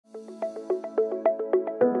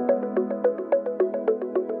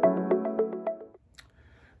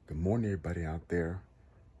everybody out there.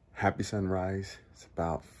 Happy sunrise. It's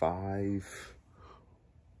about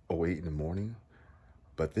 5:08 in the morning.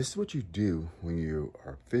 But this is what you do when you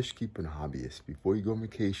are a fish keeping hobbyist. Before you go on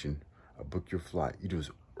vacation or book your flight, you do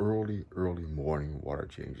this early morning water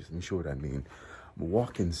changes. Let me show you what I mean. I'm gonna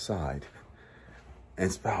walk inside and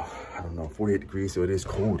it's about, I don't know, 48 degrees, so it is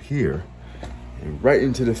cold here. And right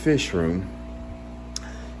into the fish room.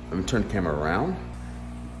 Let me turn the camera around.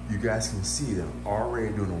 You guys can see that I'm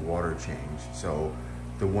already doing a water change. So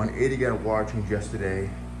the 180 got a water change yesterday.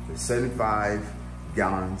 The 75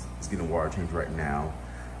 gallons is getting a water change right now.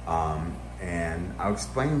 And I'll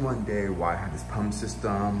explain one day why I have this pump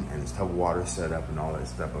system and this tub of water set up and all that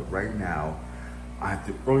stuff. But right now, I have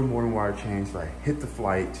the early morning water change. So I hit the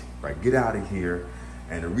flight, I get out of here.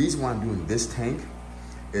 And the reason why I'm doing this tank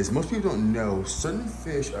is most people don't know certain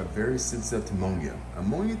fish are very sensitive to ammonia.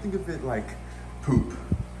 Ammonia, think of it like poop.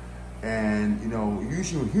 And you know,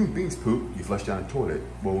 usually when human beings poop, you flush down the toilet.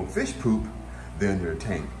 But when fish poop, they're in their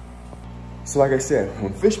tank. So like I said,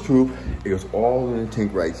 when fish poop, it goes all in the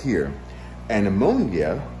tank right here. And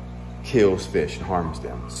ammonia kills fish and harms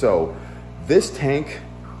them. So this tank,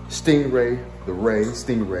 stingray,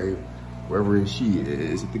 wherever she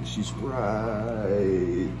is, I think she's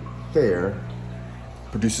right there,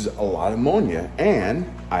 produces a lot of ammonia, and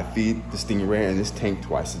I feed the stingray in this tank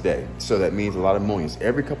twice a day. So that means a lot of ammonia.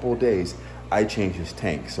 Every couple of days, I change this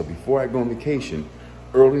tank. So before I go on vacation,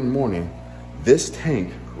 early in the morning, this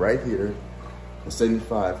tank right here, the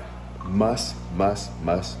 75, must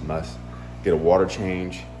get a water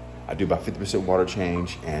change. I do about 50% water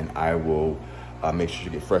change, and I will make sure to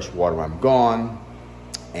get fresh water when I'm gone.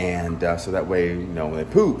 And so that way, you know, when they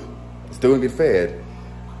poop, it's still gonna get fed.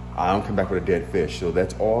 I don't come back with a dead fish. So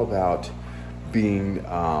that's all about being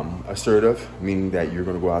assertive, meaning that you're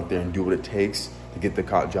gonna go out there and do what it takes to get the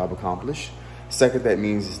job accomplished. Second, that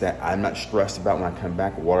means is that I'm not stressed about when I come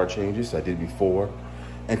back with water changes. I did before.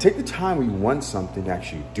 And take the time when you want something to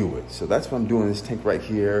actually do it. So that's what I'm doing. This tank right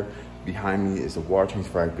here behind me is the water change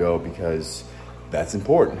before I go, because that's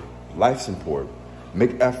important. Life's important.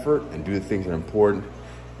 Make effort and do the things that are important.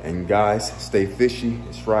 And guys, stay fishy.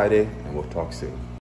 It's Friday, and we'll talk soon.